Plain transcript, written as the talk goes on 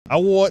I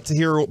want to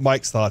hear what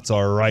Mike's thoughts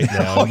are right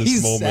now in this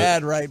he's moment.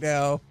 sad right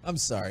now. I'm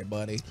sorry,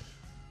 buddy.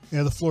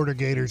 Yeah, the Florida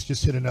Gators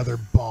just hit another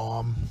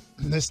bomb,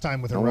 this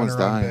time with a runner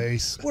on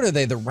base. What are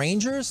they, the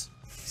Rangers?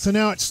 So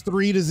now it's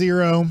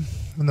 3-0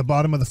 in the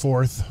bottom of the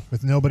fourth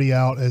with nobody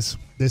out as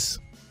this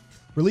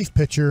relief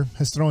pitcher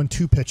has thrown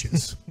 2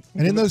 pitches.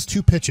 And in those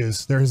 2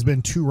 pitches, there has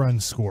been 2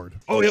 runs scored.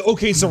 Oh, yeah,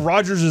 okay, so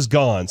Rogers is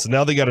gone. So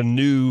now they got a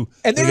new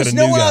And there's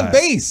no one on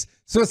base.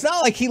 So it's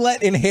not like he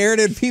let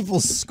inherited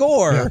people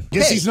score. Yeah,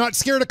 guess he's not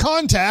scared of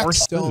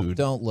contact.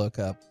 Don't look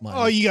up, Mike.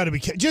 Oh, you got to be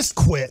kidding. Just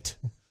quit.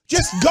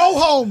 Just go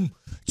home.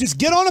 Just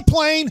get on a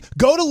plane,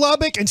 go to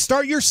Lubbock, and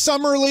start your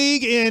summer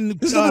league in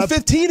This is number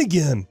 15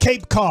 again.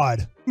 Cape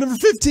Cod. Number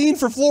 15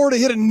 for Florida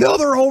hit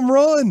another home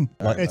run.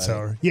 It's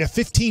over. Yeah,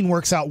 15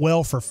 works out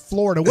well for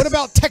Florida. What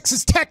about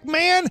Texas Tech,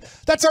 man?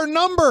 That's our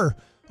number.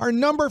 Our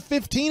number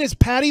 15 is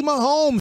Patty Mahomes.